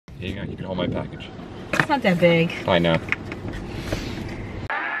Here you go, you can hold my package. It's not that big. I know.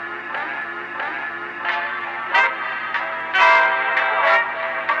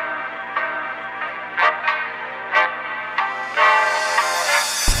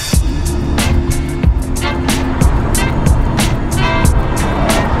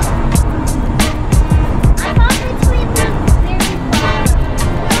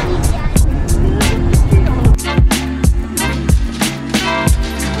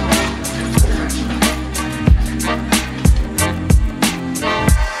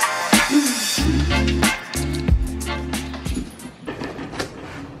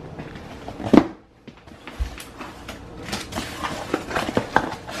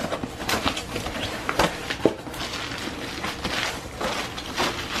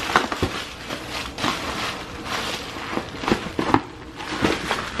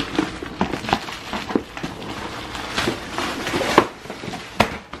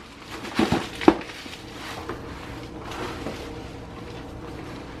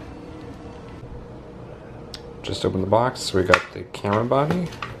 Just open the box. We got the camera body,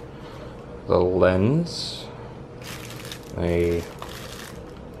 the lens, a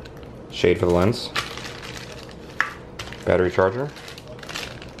shade for the lens, battery charger,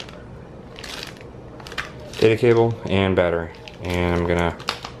 data cable, and battery. And I'm gonna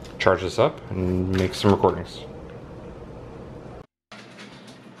charge this up and make some recordings.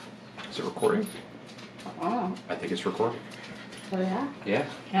 Is it recording? Oh. I think it's recording. Oh yeah? Yeah.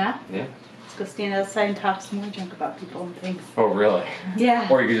 Yeah? Yeah. Let's go stand outside and talk some more junk about people and things. Oh, really? Yeah.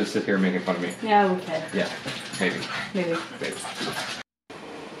 Or you could just sit here making fun of me. Yeah, we could. Yeah, maybe. Maybe. Maybe.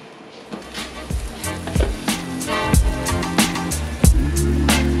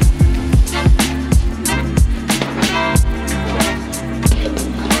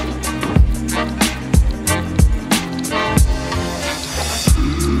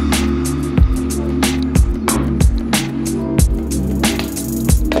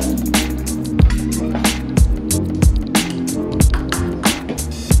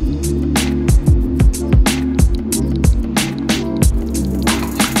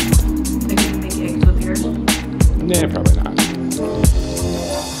 Yeah, probably not.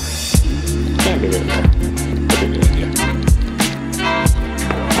 Can't be good enough. That'd be a good idea.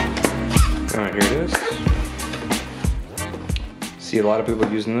 Alright, here it is. See a lot of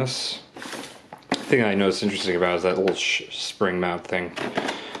people using this. The thing I noticed interesting about is that little spring mount thing.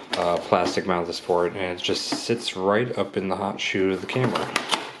 Plastic mount this for it, and it just sits right up in the hot shoe of the camera.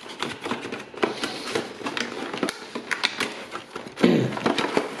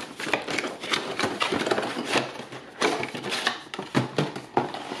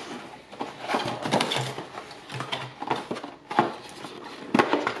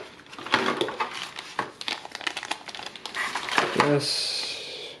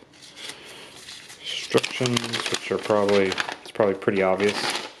 This instructions, which are probably pretty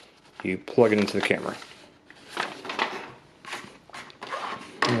obvious. You plug it into the camera.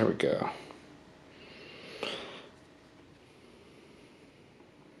 There we go.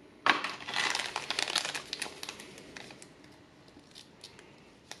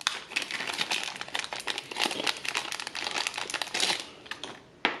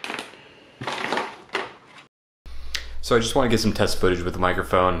 So I just want to get some test footage with the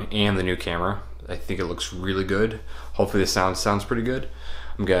microphone and the new camera. I think it looks really good. Hopefully the sound sounds pretty good.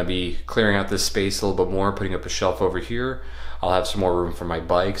 I'm gonna be clearing out this space a little bit more, putting up a shelf over here. I'll have some more room for my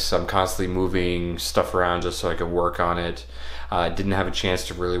bikes. So I'm constantly moving stuff around just so I can work on it. I didn't have a chance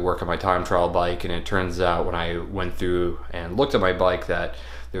to really work on my time trial bike, and it turns out when I went through and looked at my bike that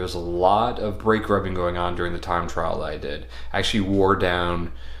there was a lot of brake rubbing going on during the time trial that I did. I actually wore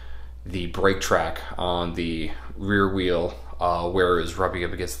down the brake track on the rear wheel where it was rubbing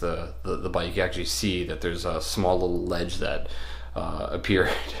up against the bike. You can actually see that there's a small little ledge that appeared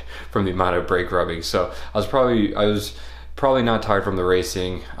from the amount of brake rubbing. So I was probably not tired from the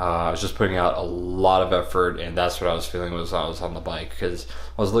racing. I was just putting out a lot of effort, and that's what I was feeling was I was on the bike, because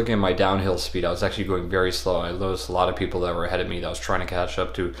I was looking at my downhill speed. I was actually going very slow. I noticed a lot of people that were ahead of me that I was trying to catch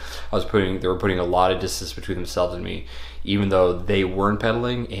up to. They were putting a lot of distance between themselves and me, even though they weren't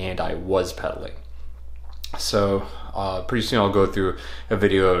pedaling and I was pedaling. So pretty soon I'll go through a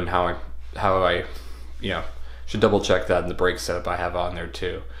video on how I should double check that in the brake setup I have on there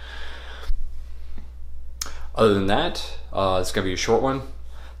too. Other than that, it's gonna be a short one.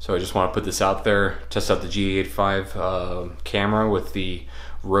 So I just want to put this out there, test out the G85 camera with the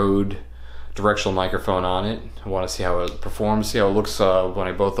Rode directional microphone on it. I want to see how it performs, see how it looks when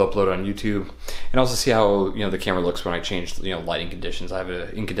I both upload on YouTube, and also see how the camera looks when I change lighting conditions. I have an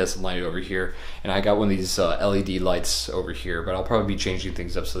incandescent light over here, and I got one of these LED lights over here, but I'll probably be changing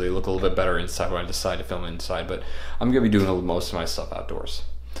things up so they look a little bit better inside when I decide to film inside. But I'm gonna be doing most of my stuff outdoors.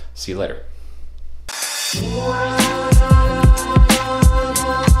 See you later.